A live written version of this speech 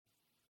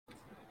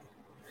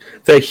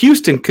The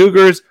Houston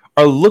Cougars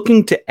are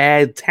looking to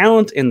add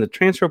talent in the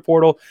transfer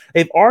portal.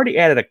 They've already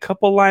added a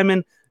couple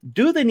linemen.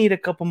 Do they need a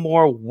couple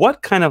more?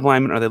 What kind of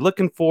linemen are they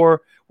looking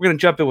for? We're going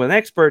to jump in with an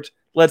expert.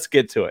 Let's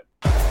get to it.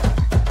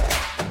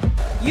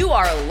 You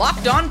are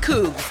Locked On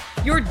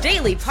Cougs, your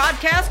daily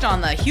podcast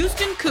on the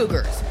Houston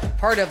Cougars,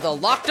 part of the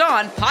Locked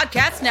On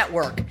Podcast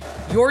Network,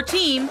 your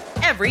team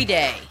every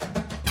day.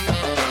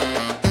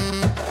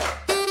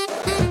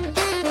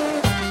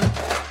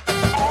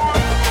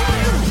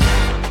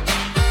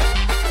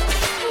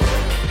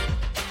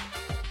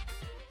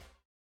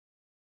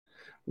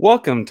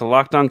 Welcome to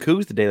Locked On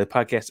Cougs, the daily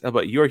podcast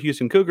about your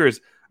Houston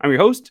Cougars. I'm your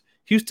host,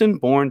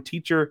 Houston-born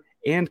teacher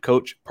and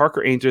coach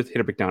Parker Ainsworth, here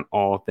to break down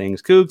all things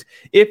Cougs.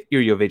 If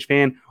you're a U of H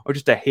fan or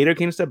just a hater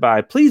can't step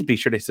by, please be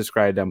sure to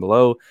subscribe down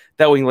below.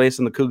 That way you can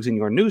listen to the Cougs in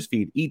your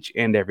newsfeed each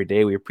and every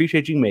day. We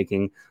appreciate you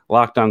making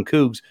Locked On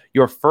Cougs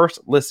your first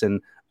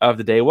listen of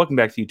the day. Welcome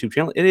back to the YouTube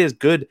channel. It is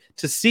good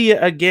to see you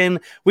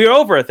again. We are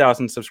over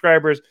 1,000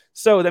 subscribers,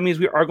 so that means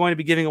we are going to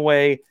be giving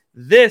away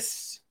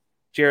this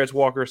Jarris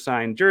Walker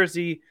signed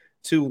jersey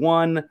to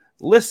one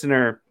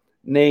listener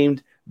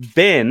named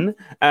Ben.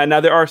 Now,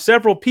 there are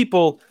several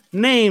people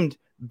named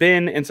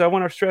Ben, and so I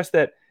want to stress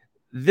that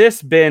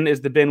this Ben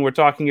is the Ben we're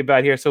talking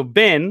about here. So,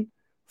 Ben,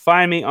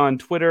 find me on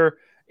Twitter,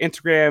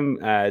 Instagram,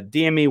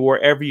 DM me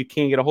wherever you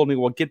can get a hold of me.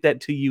 We'll get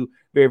that to you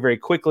very, very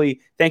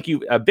quickly. Thank you.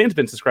 Ben's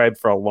been subscribed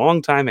for a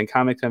long time and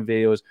comments on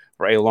videos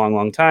for a long,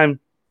 long time.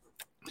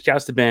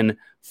 Shouts to Ben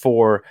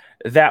for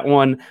that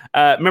one.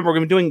 Remember, we're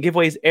going to be doing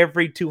giveaways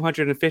every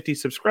 250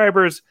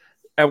 subscribers.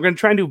 We're going to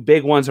try and do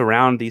big ones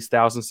around these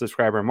 1,000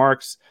 subscriber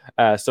marks.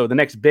 So the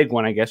next big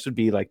one, I guess, would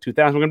be like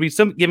 2,000. We're going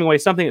to be giving away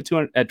something at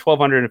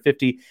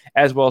 1,250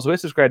 as well. So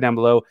subscribe down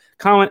below,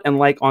 comment and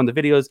like on the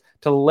videos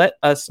to let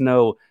us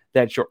know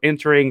that you're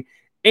entering.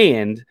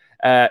 And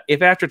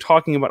if after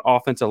talking about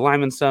offensive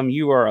linemen some,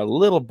 you are a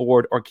little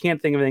bored or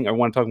can't think of anything or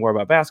want to talk more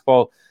about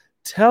basketball,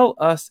 tell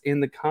us in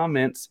the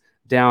comments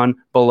down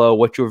below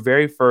what your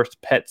very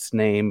first pet's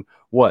name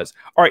was.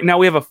 All right, now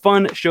we have a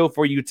fun show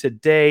for you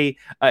today.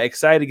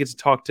 Excited to get to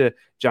talk to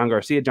John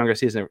Garcia. John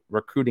Garcia is a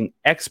recruiting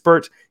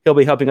expert. He'll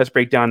be helping us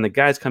break down the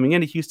guys coming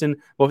into Houston,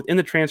 both in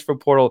the transfer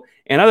portal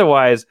and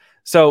otherwise.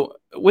 So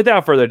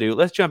without further ado,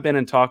 let's jump in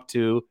and talk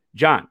to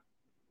John.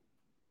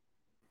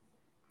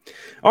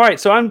 All right,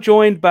 so I'm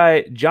joined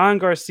by John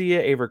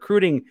Garcia, a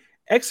recruiting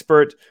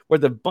expert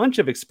with a bunch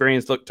of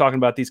experience talking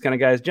about these kind of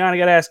guys. John, I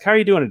got to ask, how are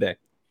you doing today?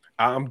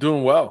 I'm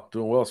doing well.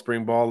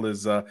 Spring ball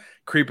is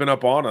creeping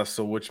up on us,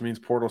 so which means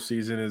portal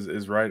season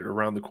is right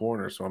around the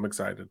corner. So I'm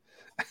excited.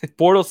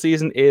 Portal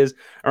season is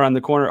around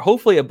the corner.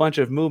 Hopefully a bunch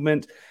of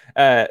movement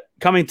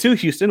coming to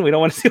Houston. We don't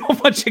want to see a whole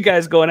bunch of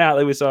guys going out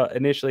like we saw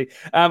initially.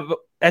 But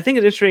I think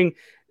it's interesting.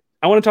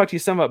 I want to talk to you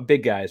some about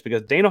big guys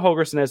because Dana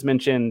Holgorsen has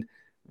mentioned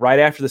right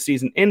after the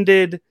season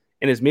ended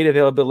and his media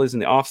availabilities in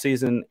the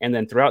offseason and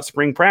then throughout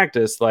spring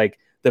practice, like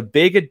the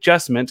big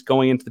adjustment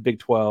going into the Big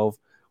 12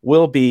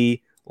 will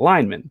be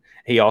linemen.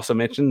 He also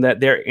mentioned that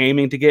they're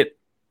aiming to get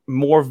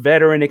more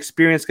veteran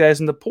experienced guys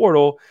in the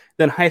portal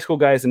than high school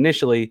guys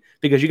initially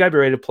because you got to be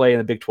ready to play in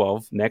the Big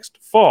 12 next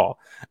fall.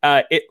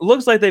 It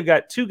looks like they've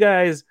got two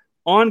guys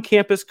on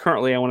campus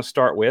currently I want to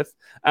start with.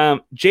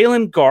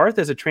 Jalen Garth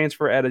as a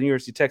transfer at the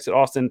University of Texas at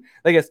Austin.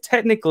 I guess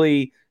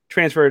technically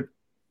transferred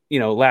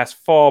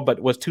last fall, but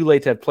was too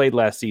late to have played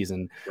last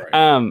season.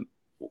 Right.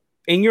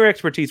 In your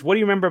expertise, what do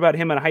you remember about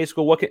him in high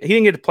school? He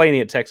didn't get to play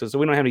any at Texas, so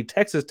we don't have any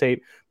Texas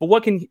tape. But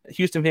what can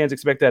Houston fans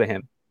expect out of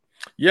him?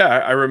 Yeah,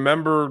 I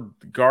remember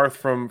Garth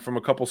from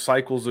a couple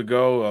cycles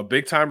ago, a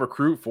big-time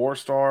recruit,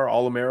 4-star,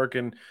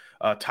 All-American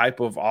type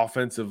of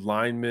offensive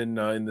lineman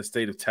in the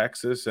state of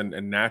Texas, and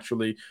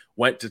naturally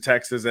went to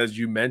Texas, as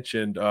you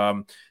mentioned.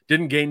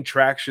 Didn't gain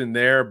traction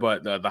there,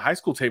 but the high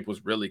school tape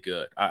was really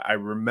good. I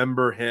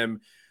remember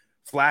him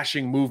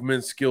flashing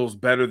movement skills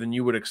better than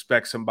you would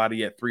expect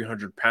somebody at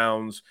 300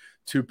 pounds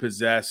to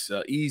possess,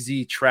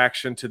 easy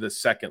traction to the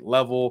second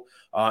level.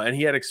 And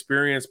he had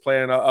experience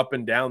playing up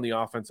and down the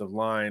offensive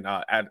line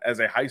as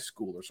a high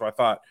schooler. So I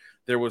thought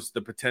there was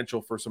the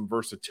potential for some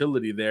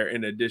versatility there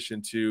in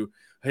addition to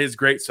his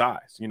great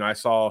size. I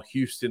saw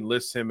Houston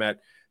list him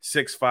at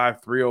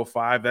 6'5",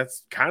 305.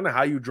 That's kind of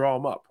how you draw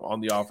them up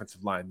on the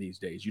offensive line these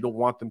days. You don't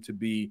want them to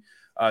be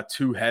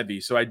too heavy.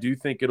 So I do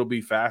think it'll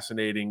be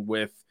fascinating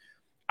with,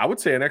 I would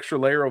say, an extra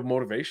layer of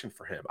motivation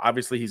for him.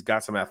 Obviously, he's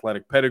got some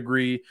athletic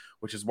pedigree,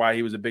 which is why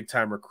he was a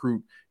big-time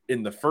recruit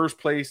in the first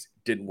place.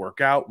 Didn't work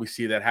out. We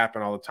see that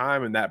happen all the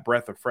time, and that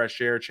breath of fresh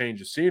air,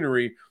 change of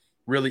scenery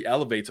really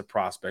elevates a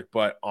prospect.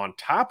 But on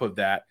top of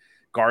that,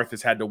 Garth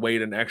has had to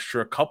wait an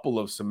extra couple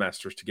of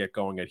semesters to get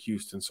going at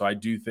Houston. So I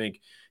do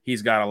think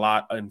he's got a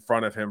lot in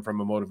front of him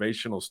from a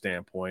motivational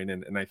standpoint.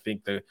 And I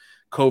think the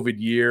COVID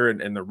year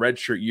and the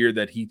redshirt year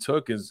that he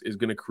took is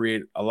going to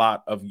create a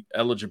lot of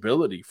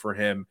eligibility for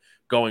him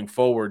going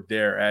forward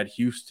there at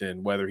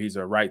Houston, whether he's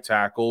a right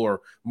tackle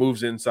or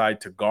moves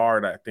inside to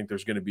guard. I think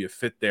there's going to be a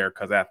fit there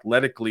because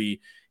athletically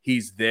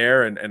he's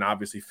there, and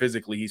obviously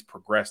physically he's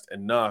progressed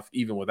enough,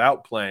 even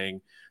without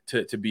playing,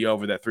 to be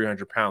over that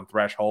 300-pound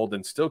threshold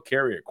and still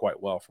carry it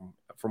quite well from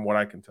from what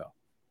I can tell.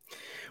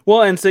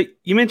 Well, and so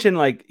you mentioned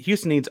like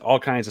Houston needs all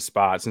kinds of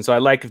spots, and so I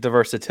like the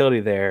versatility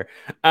there.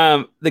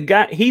 The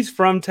guy, he's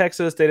from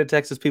Texas, state of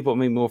Texas. People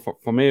may be more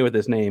familiar with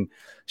his name.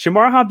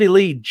 Shamar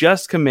Lee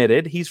just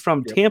committed. He's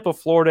from Yep. Tampa,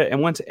 Florida,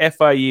 and went to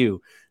FIU.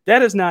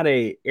 That is not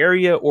a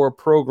area or a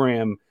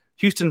program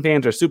Houston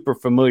fans are super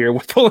familiar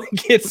with pulling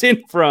kids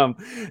in from.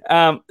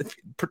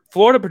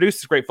 Florida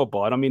produces great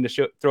football. I don't mean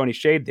to throw any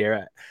shade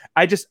there.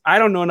 I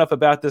don't know enough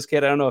about this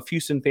kid. I don't know if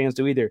Houston fans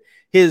do either.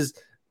 His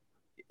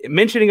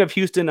mentioning of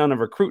Houston on a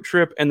recruit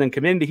trip and then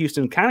committing to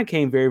Houston kind of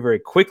came very, very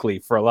quickly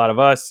for a lot of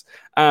us.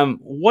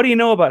 What do you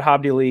know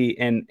about Lee?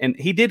 And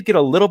he did get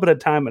a little bit of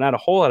time, but not a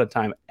whole lot of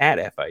time at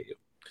FIU.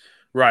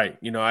 Right.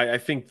 I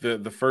think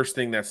the first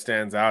thing that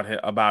stands out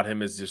about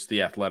him is just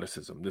the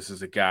athleticism. This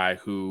is a guy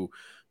who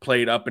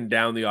played up and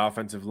down the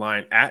offensive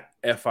line at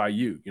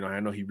FIU. I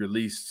know he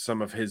released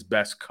some of his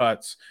best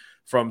cuts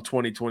from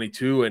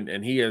 2022,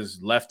 and he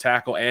has left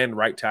tackle and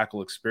right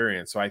tackle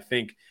experience. So I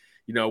think,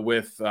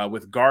 with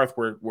Garth,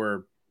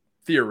 we're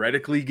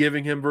theoretically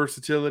giving him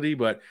versatility,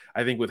 but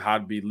I think with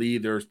Lee,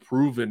 there's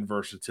proven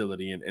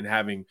versatility and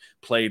having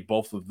played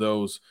both of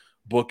those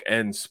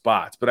bookend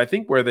spots. But I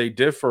think where they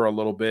differ a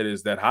little bit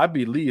is that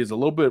Lee is a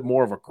little bit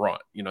more of a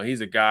grunt.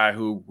 He's a guy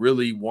who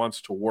really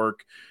wants to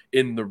work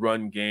in the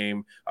run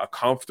game,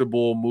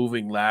 comfortable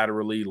moving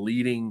laterally,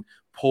 leading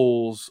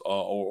pulls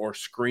or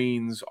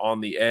screens on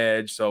the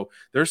edge. So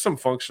there's some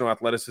functional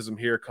athleticism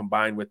here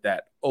combined with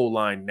that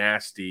O-line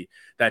nasty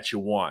that you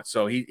want.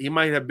 So he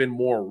might have been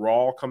more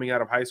raw coming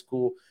out of high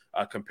school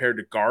compared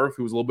to Garth,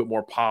 who's a little bit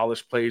more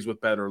polished, plays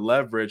with better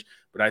leverage.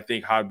 But I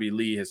think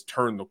Lee has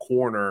turned the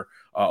corner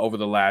over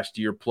the last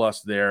year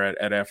plus there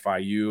at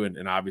FIU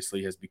and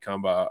obviously has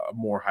become a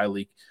more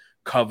highly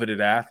coveted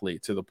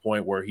athlete to the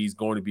point where he's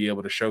going to be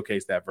able to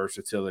showcase that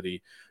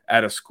versatility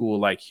at a school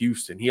like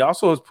Houston. He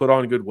also has put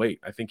on good weight.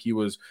 I think he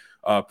was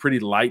pretty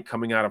light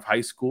coming out of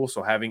high school.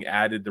 So having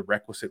added the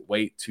requisite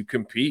weight to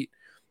compete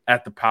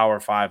at the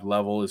Power 5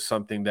 level is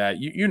something that,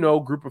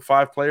 group of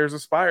 5 players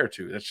aspire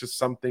to. That's just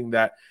something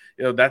that,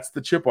 that's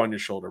the chip on your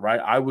shoulder, right?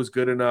 I was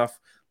good enough.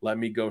 Let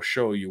me go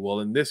show you. Well,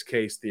 in this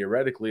case,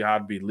 theoretically,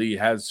 Lee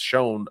has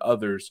shown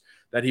others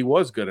that he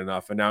was good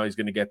enough, and now he's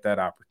going to get that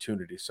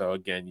opportunity. So,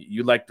 again,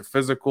 you like the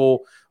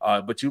physical,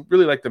 but you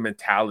really like the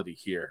mentality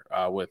here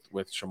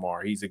with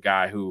Shamar. He's a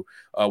guy who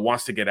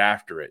wants to get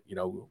after it,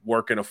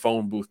 work in a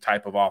phone booth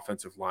type of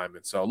offensive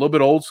lineman. So a little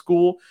bit old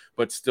school,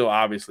 but still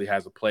obviously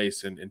has a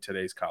place in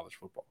today's college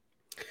football.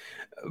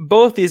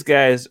 Both these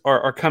guys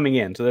are coming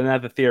in, so they're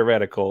not the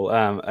theoretical.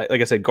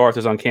 Like I said, Garth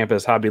is on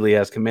campus. Lee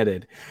has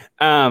committed.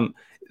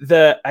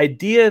 The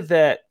idea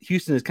that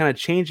Houston is kind of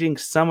changing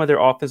some of their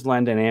offensive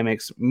line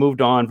dynamics,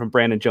 moved on from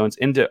Brandon Jones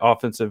into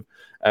offensive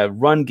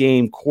run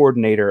game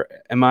coordinator.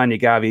 Emmanuel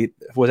Gavi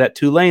was at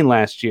Tulane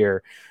last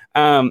year.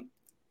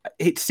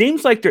 It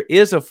seems like there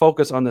is a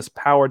focus on this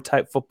power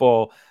type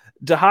football.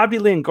 Do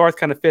Lee and Garth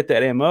kind of fit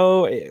that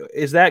MO?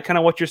 Is that kind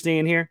of what you're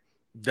seeing here?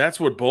 That's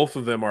what both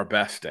of them are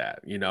best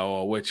at,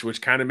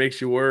 which kind of makes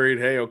you worried.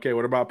 Hey, okay,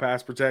 what about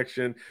pass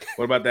protection?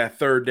 What about that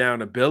third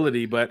down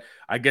ability? But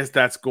I guess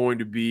that's going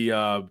to be,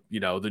 the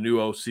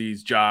new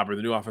OC's job or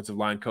the new offensive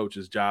line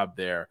coach's job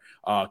there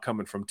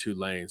coming from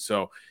Tulane.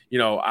 So,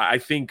 I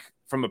think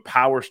from a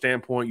power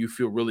standpoint, you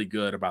feel really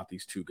good about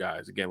these two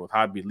guys. Again, with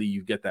Lee,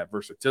 you get that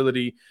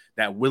versatility,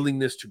 that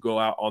willingness to go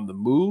out on the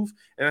move.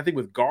 And I think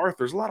with Garth,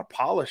 there's a lot of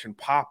polish and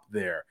pop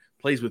there.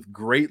 Plays with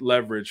great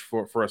leverage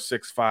for a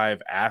 6'5"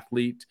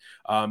 athlete,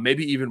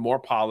 maybe even more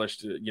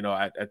polished,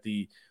 at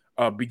the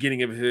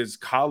beginning of his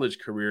college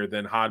career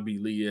than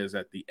Lee is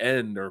at the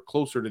end or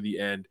closer to the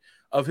end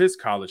of his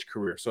college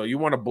career. So you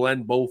want to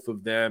blend both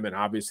of them and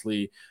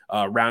obviously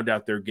round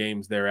out their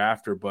games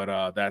thereafter.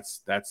 But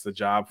that's the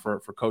job for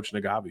Coach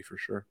Nagabi for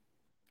sure.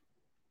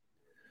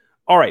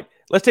 All right,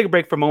 let's take a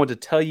break for a moment to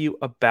tell you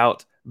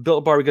about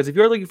Built Bar, because if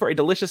you're looking for a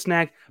delicious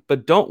snack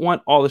but don't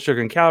want all the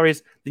sugar and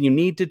calories, then you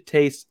need to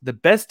taste the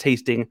best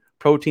tasting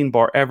protein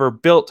bar ever.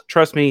 Built,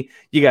 trust me,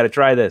 you got to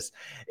try this.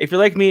 If you're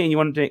like me and you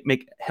want to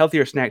make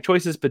healthier snack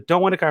choices but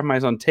don't want to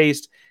compromise on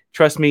taste,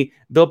 trust me,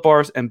 Built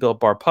Bars and Built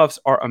Bar Puffs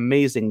are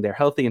amazing. They're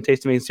healthy and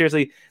taste amazing.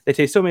 Seriously, they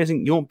taste so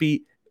amazing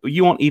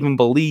you won't even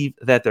believe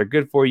that they're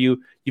good for you.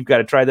 You've got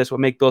to try this. What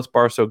makes Built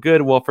Bars so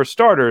good? Well, for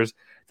starters,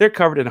 they're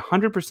covered in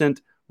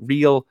 100%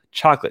 real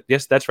chocolate.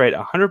 Yes, that's right,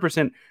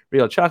 100%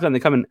 real chocolate. And they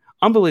come in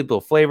unbelievable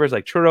flavors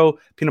like churro,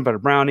 peanut butter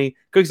brownie,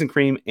 cookies and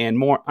cream, and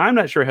more. I'm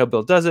not sure how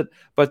Bill does it,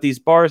 but these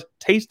bars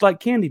taste like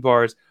candy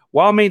bars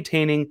while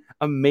maintaining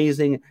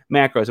amazing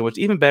macros. And what's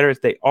even better is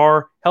they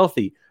are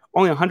healthy.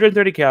 Only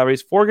 130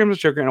 calories, 4 grams of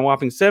sugar, and a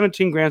whopping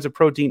 17 grams of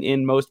protein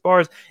in most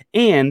bars.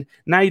 And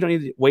now you don't need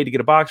to wait to get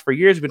a box. For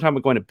years, we've been talking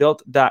about going to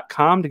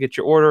built.com to get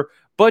your order,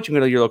 but you can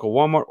go to your local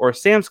Walmart or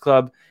Sam's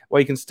Club, where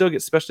you can still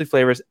get specialty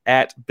flavors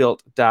at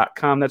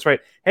built.com. That's right.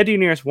 Head to your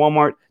nearest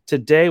Walmart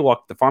today,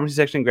 walk to the pharmacy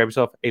section, and grab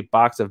yourself a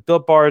box of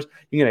Built Bars.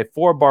 You can get a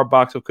 4-bar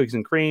box of cookies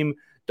and cream,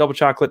 double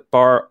chocolate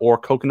bar, or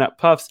coconut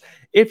puffs.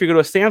 If you go to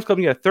a Sam's Club,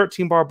 you get a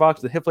 13-bar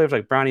box with hit flavors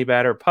like brownie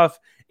batter, puff,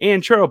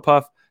 and churro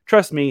puff.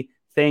 Trust me,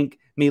 thank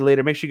me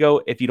later, make sure you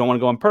go, if you don't want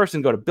to go in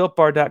person, go to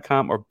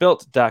builtbar.com or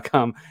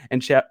built.com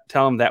and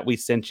tell them that we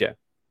sent you.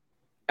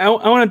 I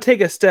want to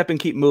take a step and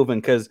keep moving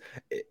because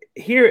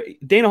here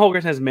Dana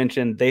Holgorsen has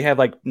mentioned they have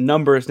like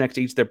numbers next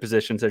to each of their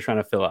positions they're trying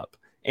to fill up.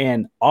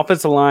 And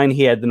offensive line,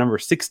 he had the number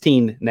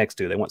 16 next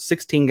to. They want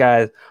 16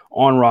 guys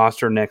on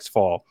roster next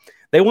fall.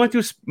 They went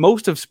through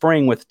most of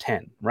spring with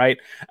 10, right?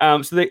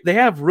 So they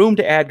have room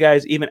to add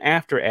guys even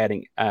after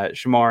adding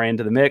Shamar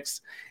into the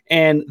mix.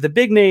 And the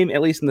big name,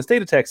 at least in the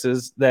state of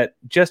Texas, that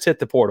just hit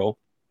the portal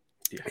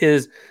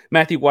is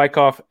Matthew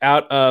Wyckoff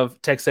out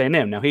of Texas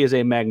A&M. Now, he is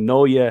a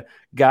Magnolia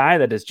guy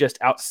that is just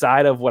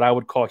outside of what I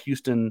would call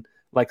Houston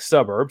like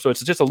suburb. So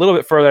it's just a little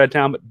bit further out of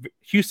town, but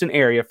Houston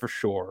area for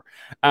sure.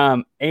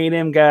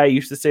 A&M guy,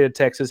 used to stay in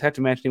Texas. Have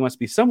to mention he wants to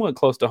be somewhat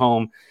close to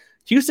home.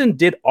 Houston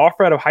did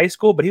offer out of high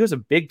school, but he was a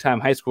big-time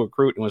high school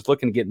recruit and was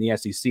looking to get in the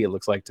SEC, it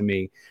looks like to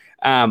me.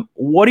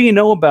 What do you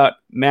know about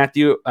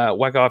Matthew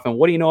Wyckoff, and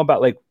what do you know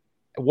about like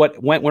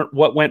what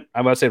went,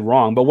 I would say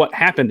wrong, but what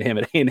happened to him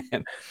at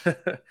A&M?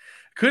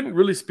 Couldn't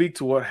really speak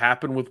to what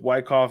happened with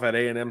Wyckoff at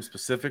A&M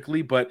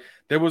specifically, but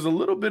there was a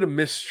little bit of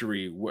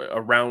mystery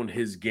around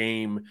his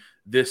game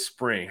this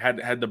spring.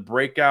 Had the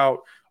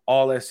breakout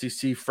all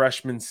SEC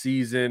freshman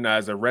season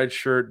as a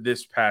redshirt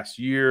this past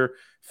year,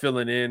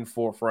 filling in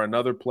for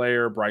another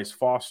player, Bryce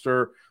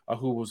Foster,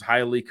 who was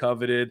highly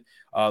coveted.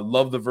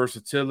 Love the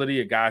versatility,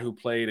 a guy who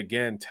played,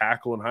 again,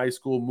 tackle in high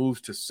school, moves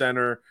to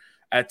center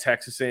at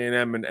Texas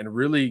A&M and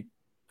really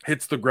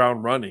hits the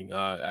ground running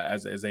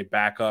as a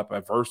backup,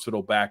 a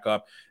versatile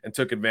backup, and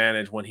took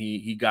advantage when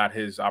he got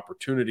his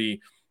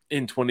opportunity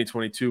in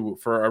 2022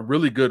 for a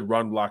really good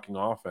run blocking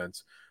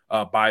offense,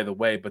 by the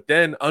way. But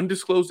then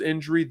undisclosed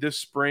injury this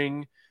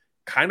spring,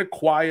 kind of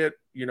quiet.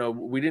 You know,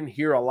 we didn't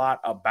hear a lot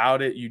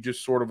about it. You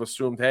just sort of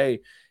assumed,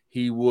 hey,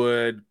 he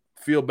would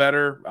feel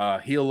better,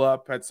 heal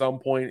up at some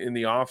point in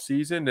the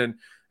offseason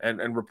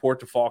and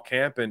report to fall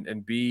camp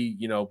and be,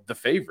 you know, the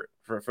favorite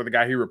for the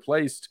guy he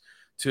replaced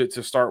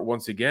to start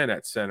once again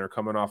at center,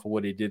 coming off of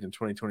what he did in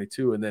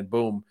 2022. And then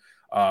boom,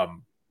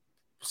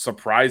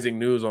 surprising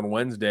news on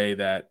Wednesday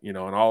that, you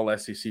know, an all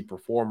SEC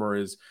performer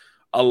is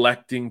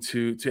electing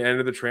to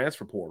enter the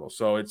transfer portal.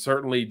 So it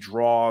certainly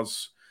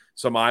draws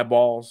some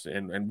eyeballs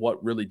and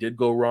what really did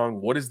go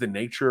wrong. What is the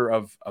nature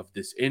of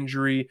this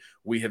injury?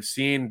 We have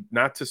seen,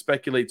 not to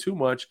speculate too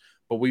much,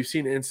 but we've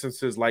seen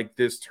instances like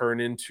this turn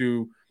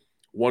into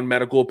one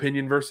medical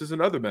opinion versus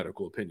another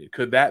medical opinion.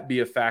 Could that be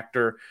a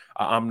factor?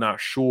 I'm not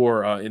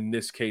sure in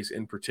this case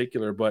in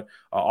particular, but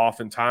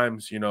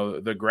oftentimes, you know,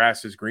 the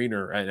grass is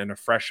greener and a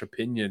fresh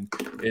opinion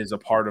is a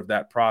part of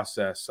that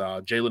process.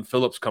 Jalen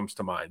Phillips comes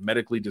to mind,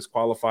 medically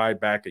disqualified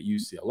back at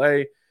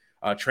UCLA,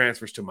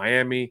 transfers to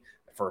Miami,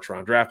 first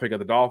round draft pick of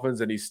the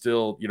Dolphins, and he's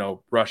still, you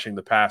know, rushing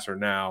the passer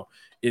now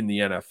in the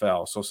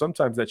NFL. So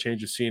sometimes that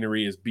change of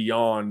scenery is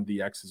beyond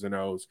the X's and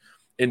O's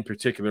in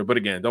particular. But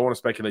again, don't want to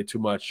speculate too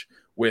much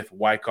with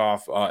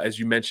Wyckoff. As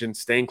you mentioned,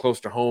 staying close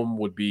to home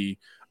would be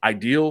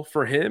ideal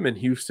for him, and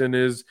Houston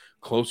is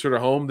closer to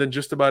home than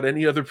just about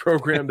any other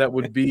program that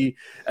would be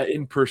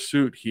in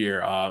pursuit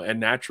here.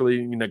 And naturally,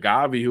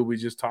 Nagavi, who we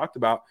just talked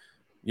about,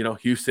 you know,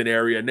 Houston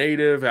area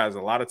native, has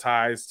a lot of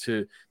ties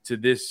to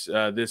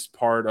this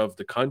part of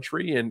the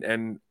country,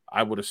 and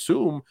I would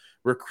assume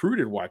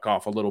recruited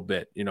Wyckoff a little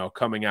bit, you know,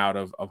 coming out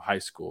of high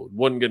school.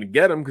 Wasn't going to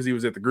get him because he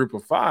was at the group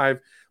of five,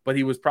 but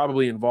he was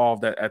probably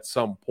involved at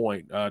some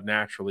point,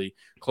 naturally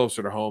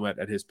closer to home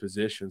at his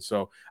position.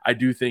 So I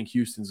do think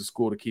Houston's a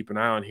school to keep an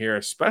eye on here,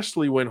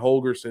 especially when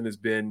Holgorsen has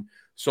been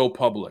so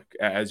public,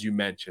 as you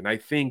mentioned. I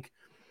think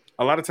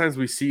a lot of times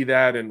we see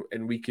that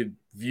and we could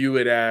view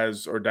it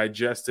as, or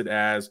digest it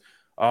as,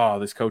 oh,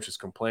 this coach is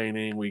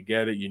complaining. We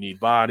get it. You need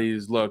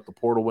bodies. Look, the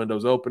portal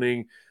window's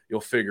opening.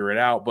 You'll figure it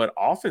out. But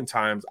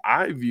oftentimes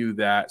I view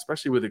that,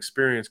 especially with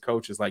experienced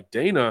coaches like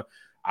Dana,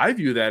 I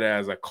view that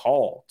as a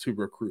call to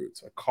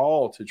recruits, a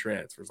call to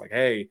transfers. Like,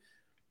 hey,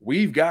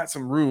 we've got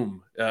some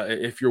room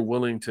if you're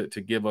willing to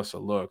give us a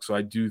look. So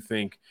I do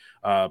think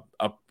a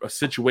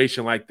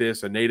situation like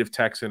this, a native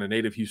Texan, a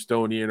native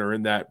Houstonian, or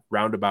in that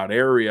roundabout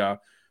area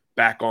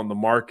back on the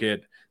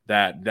market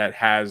that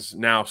has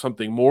now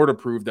something more to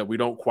prove that we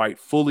don't quite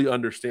fully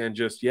understand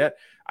just yet,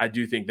 I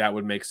do think that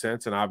would make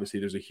sense. And obviously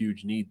there's a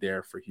huge need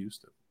there for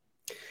Houston.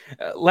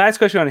 Last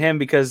question on him,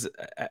 because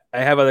I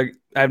have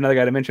another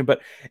guy to mention,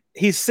 but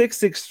he's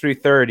 6'6",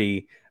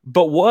 330,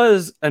 but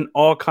was an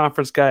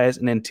all-conference guy as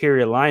an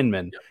interior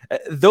lineman.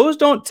 Yep. Those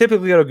don't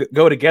typically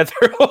go together,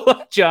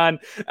 John.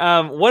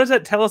 What does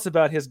that tell us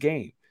about his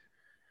game?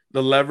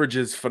 The leverage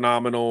is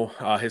phenomenal.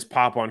 His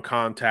pop on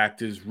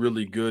contact is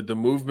really good. The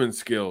movement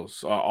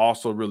skills are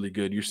also really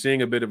good. You're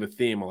seeing a bit of a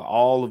theme.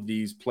 All of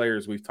these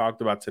players we've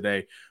talked about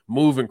today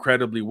move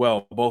incredibly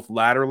well, both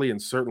laterally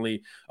and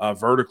certainly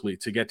vertically,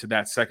 to get to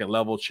that second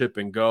level chip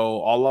and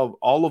go.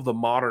 All of the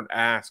modern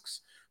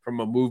asks from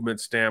a movement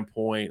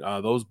standpoint,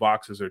 those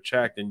boxes are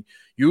checked. And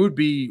you would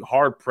be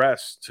hard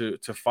pressed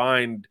to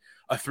find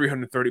a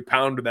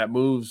 330-pounder that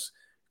moves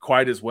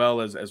quite as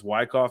well as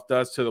Wyckoff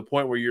does, to the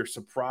point where you're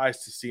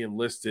surprised to see him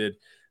listed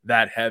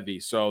that heavy.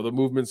 So the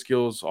movement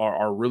skills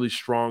are really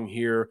strong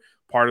here.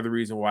 Part of the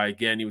reason why,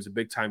 again, he was a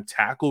big-time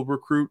tackle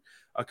recruit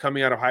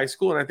coming out of high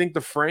school. And I think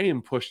the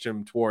frame pushed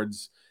him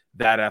towards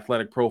that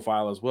athletic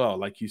profile as well.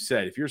 Like you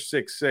said, if you're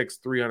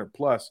 6'6", 300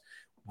 plus,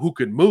 who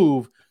can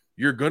move,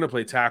 you're going to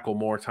play tackle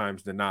more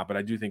times than not. But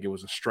I do think it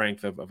was a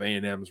strength of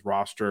A&M's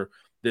roster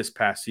this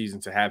past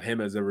season to have him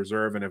as a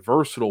reserve and a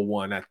versatile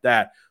one at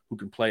that, who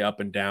can play up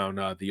and down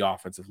the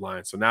offensive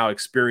line. So now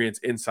experience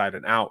inside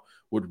and out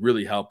would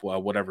really help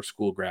whatever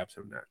school grabs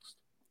him next.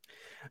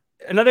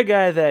 Another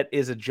guy that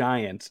is a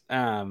giant,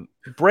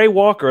 Bray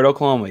Walker at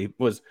Oklahoma. He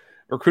was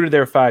recruited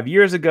there 5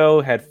 years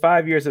ago, had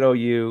 5 years at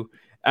OU,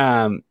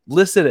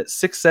 listed at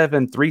 6'7",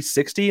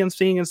 360, I'm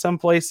seeing in some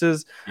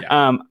places.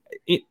 Yeah.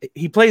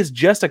 He plays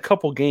just a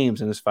couple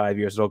games in his 5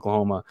 years at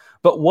Oklahoma,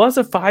 but was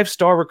a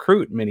 5-star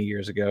recruit many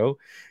years ago.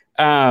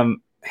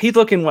 He's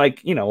looking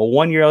like, a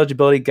 1-year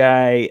eligibility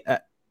guy.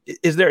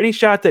 Is there any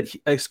shot that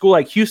a school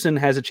like Houston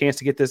has a chance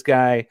to get this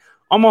guy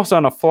almost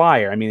on a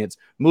flyer? I mean, it's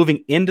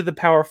moving into the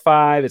Power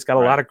 5. It's got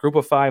a lot of Group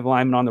of 5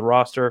 linemen on the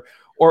roster.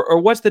 Or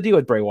what's the deal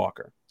with Bray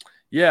Walker?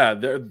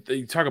 Yeah,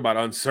 you talk about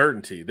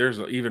uncertainty. There's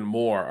even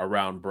more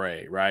around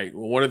Bray, right?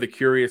 One of the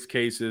curious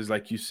cases,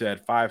 like you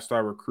said,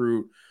 5-star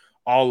recruit,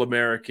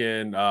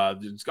 All-American,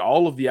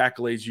 all of the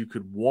accolades you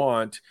could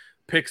want,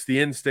 picks the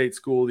in-state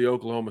school, the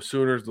Oklahoma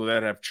Sooners,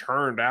 that have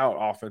churned out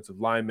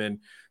offensive linemen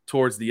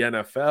towards the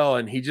NFL,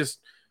 and he just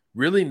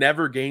really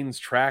never gains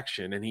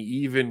traction. And he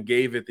even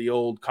gave it the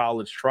old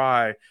college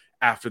try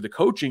after the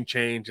coaching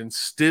change and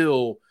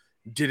still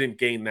didn't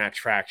gain that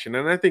traction.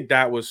 And I think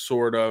that was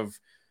sort of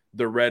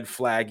the red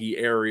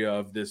flaggy area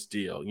of this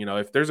deal.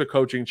 If there's a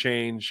coaching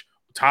change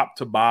top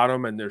to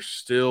bottom and there's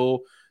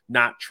still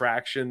not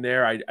traction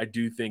there, I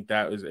do think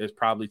that is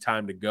probably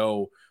time to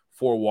go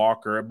for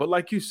Walker. But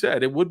like you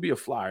said, it would be a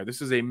flyer.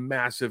 This is a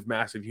massive,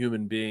 massive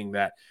human being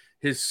that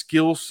his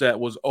skill set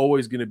was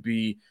always going to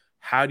be,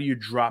 how do you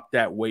drop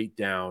that weight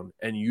down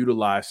and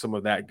utilize some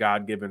of that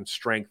God-given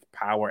strength,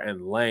 power,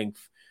 and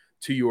length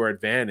to your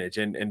advantage?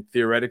 And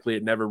theoretically,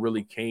 it never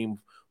really came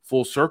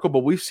full circle.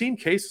 But we've seen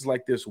cases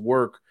like this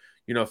work,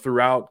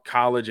 throughout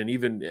college and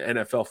even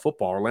NFL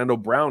football. Orlando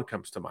Brown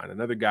comes to mind,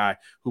 another guy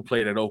who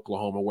played at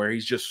Oklahoma, where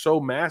he's just so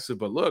massive.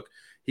 But look,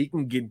 he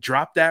can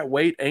drop that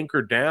weight,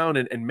 anchor down,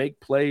 and make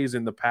plays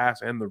in the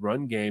pass and the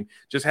run game.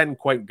 Just hadn't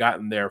quite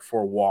gotten there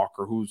for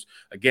Walker, who's,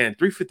 again,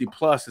 350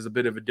 plus is a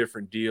bit of a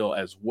different deal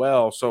as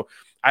well. So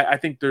I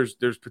think there's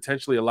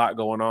potentially a lot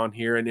going on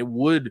here, and it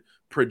would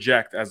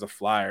project as a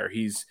flyer.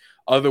 He's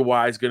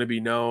otherwise going to be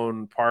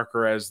known,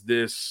 Parker, as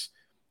this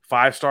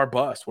 5-star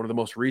bust, one of the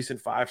most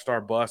recent 5-star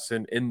busts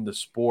in the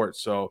sport.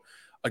 So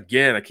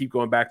again, I keep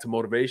going back to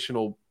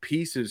motivational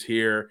pieces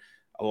here,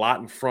 a lot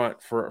in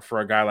front for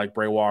a guy like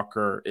Bray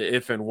Walker,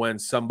 if and when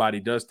somebody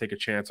does take a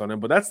chance on him.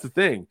 But that's the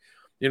thing,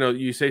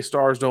 you say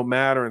stars don't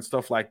matter and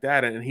stuff like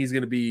that, and he's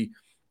going to be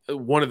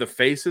one of the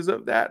faces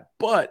of that.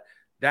 But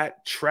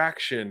that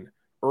traction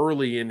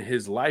early in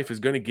his life is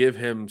going to give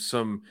him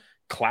some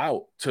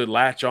clout to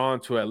latch on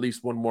to at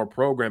least one more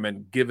program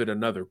and give it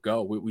another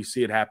go. We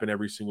see it happen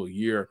every single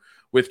year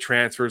with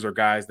transfers or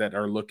guys that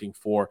are looking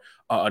for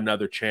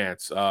another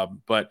chance.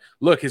 But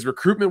look, his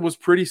recruitment was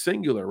pretty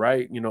singular,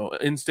 right?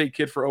 In-state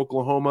kid for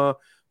Oklahoma,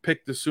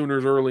 picked the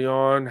Sooners early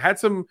on, had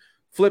some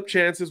flip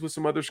chances with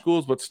some other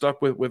schools, but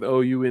stuck with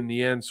OU in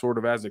the end, sort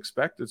of as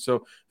expected.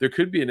 So there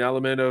could be an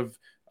element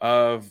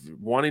of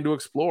wanting to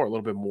explore a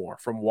little bit more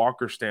from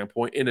Walker's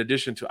standpoint, in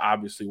addition to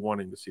obviously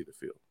wanting to see the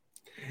field.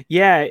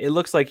 Yeah, it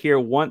looks like here,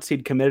 once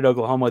he'd committed to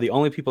Oklahoma, the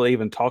only people that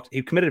even talked,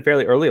 he committed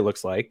fairly early, it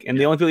looks like, and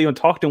the only people that even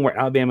talked to him were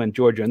Alabama and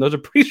Georgia, and those are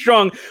pretty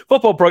strong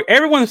football programs.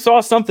 Everyone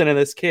saw something in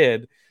this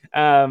kid,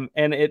 and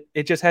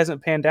it just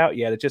hasn't panned out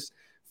yet. It's just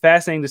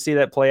fascinating to see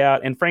that play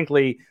out, and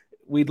frankly,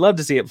 we'd love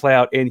to see it play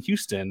out in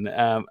Houston.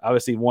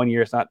 Obviously, 1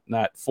 year is not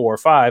 4 or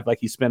 5 like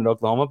he spent at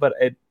Oklahoma, but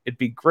it'd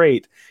be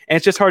great. And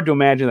it's just hard to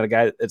imagine that a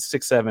guy that's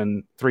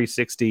 6'7",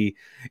 360,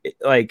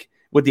 like,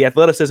 with the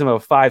athleticism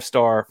of a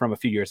 5-star from a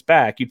few years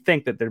back, you'd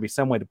think that there'd be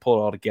some way to pull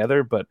it all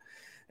together. But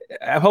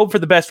I hope for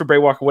the best for Bray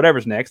Walker,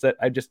 whatever's next.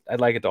 I'd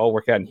like it to all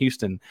work out in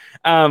Houston.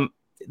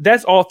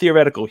 That's all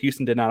theoretical.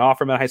 Houston did not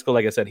offer him in high school.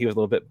 Like I said, he was a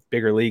little bit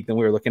bigger league than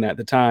we were looking at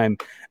the time.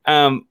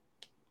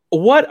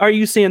 What are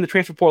you seeing in the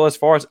transfer portal as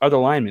far as other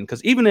linemen?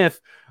 Because even if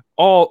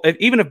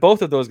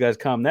both of those guys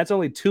come, that's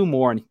only 2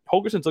 more, and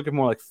Holgerson's looking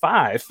more like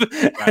 5.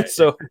 Right.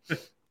 So.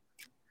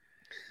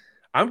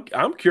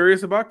 I'm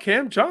curious about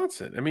Cam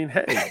Johnson. I mean,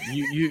 hey,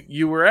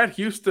 you were at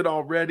Houston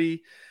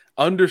already.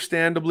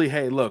 Understandably,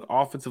 hey, look,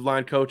 offensive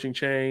line coaching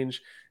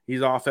change.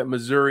 He's off at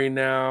Missouri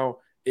now.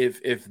 If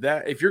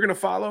you're gonna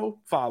follow.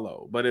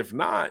 But if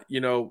not,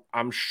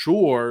 I'm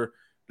sure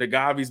that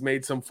Gavi's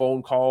made some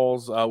phone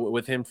calls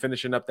with him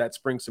finishing up that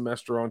spring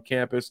semester on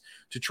campus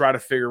to try to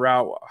figure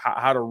out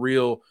how to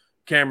reel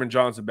Cameron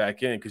Johnson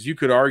back in. Because you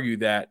could argue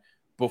that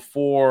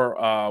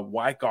before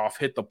Wyckoff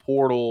hit the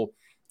portal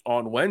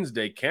on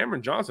Wednesday,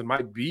 Cameron Johnson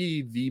might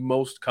be the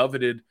most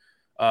coveted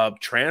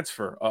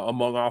transfer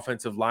among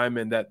offensive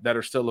linemen that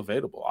are still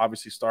available.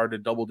 Obviously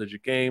started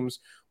double-digit games,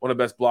 one of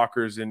the best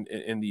blockers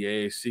in the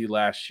AAC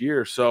last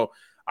year. So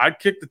I'd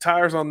kick the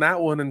tires on that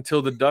one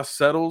until the dust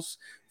settles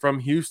from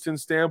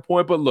Houston's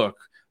standpoint. But look,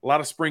 a lot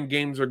of spring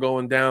games are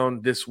going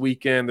down this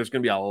weekend. There's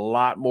going to be a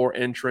lot more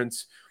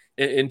entrants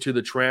into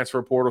the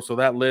transfer portal. So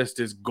that list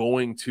is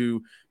going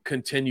to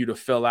continue to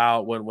fill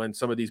out when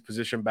some of these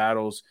position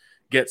battles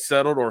get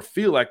settled or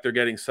feel like they're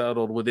getting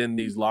settled within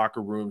these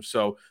locker rooms.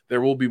 So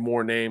there will be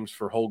more names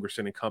for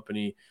Holgorsen and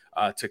company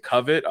to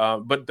covet,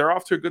 but they're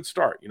off to a good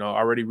start.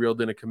 Already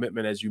reeled in a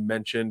commitment, as you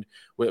mentioned,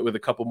 with a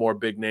couple more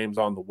big names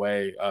on the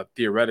way,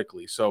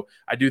 theoretically. So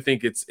I do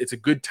think it's a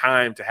good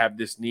time to have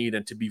this need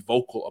and to be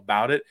vocal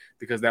about it,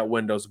 because that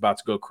window's about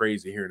to go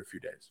crazy here in a few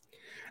days.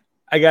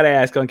 I got to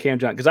ask on Cam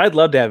Johnson, because I'd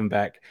love to have him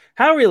back.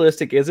 How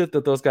realistic is it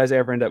that those guys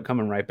ever end up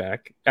coming right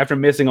back after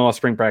missing all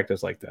spring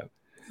practice like that?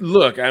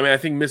 Look, I mean, I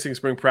think missing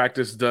spring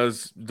practice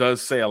does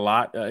say a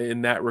lot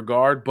in that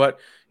regard, but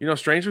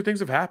stranger things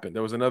have happened.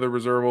 There was another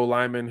reserve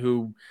lineman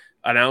who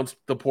announced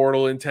the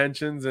portal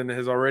intentions and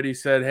has already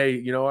said, "Hey,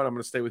 you know what? I'm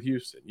going to stay with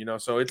Houston."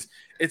 So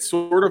it's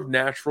sort of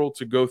natural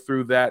to go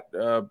through that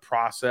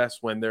process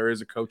when there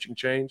is a coaching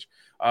change,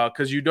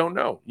 because you don't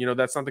know.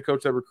 That's not the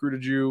coach that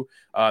recruited you.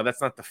 That's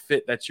not the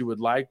fit that you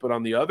would like. But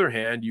on the other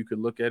hand, you could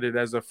look at it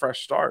as a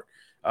fresh start.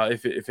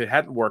 If it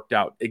hadn't worked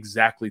out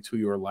exactly to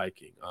your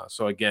liking.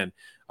 So again,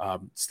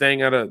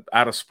 staying out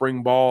of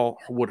spring ball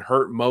would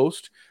hurt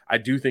most. I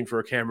do think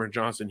for Cameron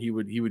Johnson, he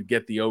would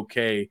get the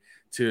okay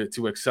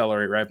to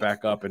accelerate right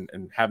back up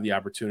and have the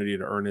opportunity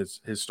to earn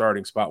his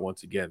starting spot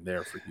once again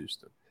there for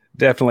Houston.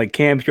 Definitely.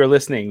 Cam, if you're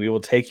listening, we will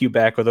take you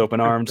back with open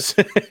arms.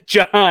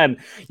 John,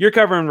 you're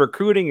covering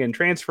recruiting and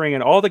transferring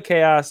and all the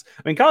chaos.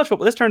 I mean, college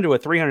football, this turned into a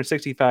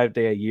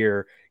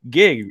 365-day-a-year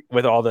gig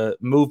with all the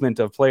movement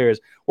of players.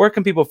 Where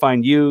can people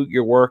find you,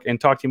 your work, and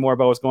talk to you more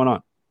about what's going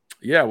on?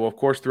 Yeah, well, of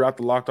course, throughout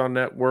the Locked On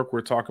Network,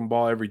 we're talking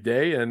ball every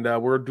day, and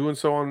we're doing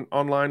so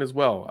online as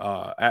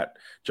well. At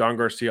John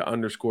Garcia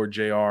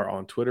 _JR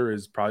on Twitter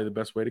is probably the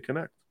best way to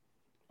connect.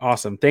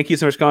 Awesome. Thank you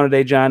so much for calling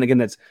today, John. Again,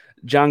 that's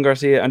John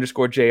Garcia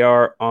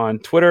 _JR on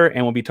Twitter.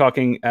 And we'll be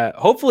talking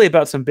hopefully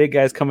about some big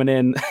guys coming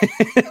in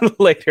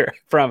later. I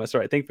promise.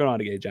 All right. Thanks for on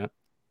again, John.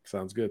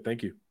 Sounds good.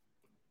 Thank you.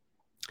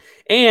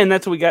 And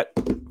that's what we got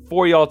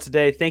for y'all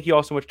today. Thank you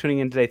all so much for tuning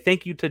in today.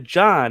 Thank you to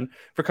John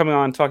for coming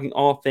on, talking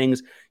all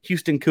things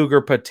Houston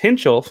Cougar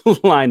potential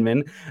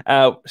linemen.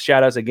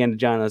 Shout outs again to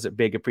John. That's a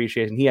big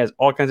appreciation. He has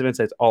all kinds of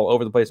insights all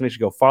over the place. Make sure you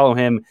go follow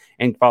him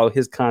and follow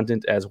his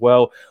content as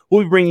well.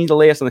 We'll be bringing you the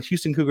latest on the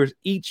Houston Cougars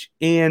each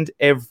and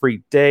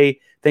every day.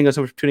 Thank you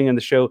so much for tuning in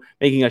the show,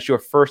 making us your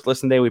first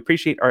listen day. We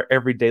appreciate our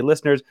everyday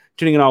listeners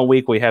tuning in all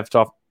week. We have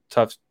stuff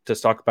to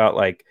talk about,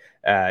 like,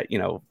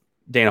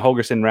 Dana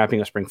Holgorsen wrapping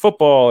up spring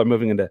football or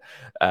moving into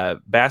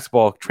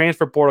basketball,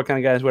 transfer portal kind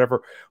of guys,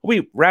 whatever.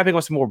 We'll be wrapping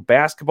up some more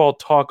basketball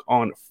talk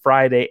on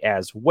Friday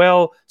as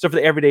well. So for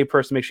the everyday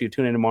person, make sure you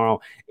tune in tomorrow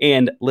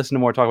and listen to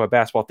more talk about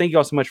basketball. Thank you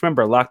all so much.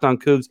 Remember, Locked On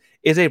Cougs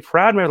is a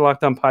proud member of the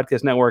Locked On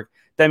Podcast Network.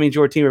 That means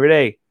your team every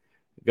day.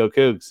 Go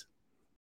Cougs.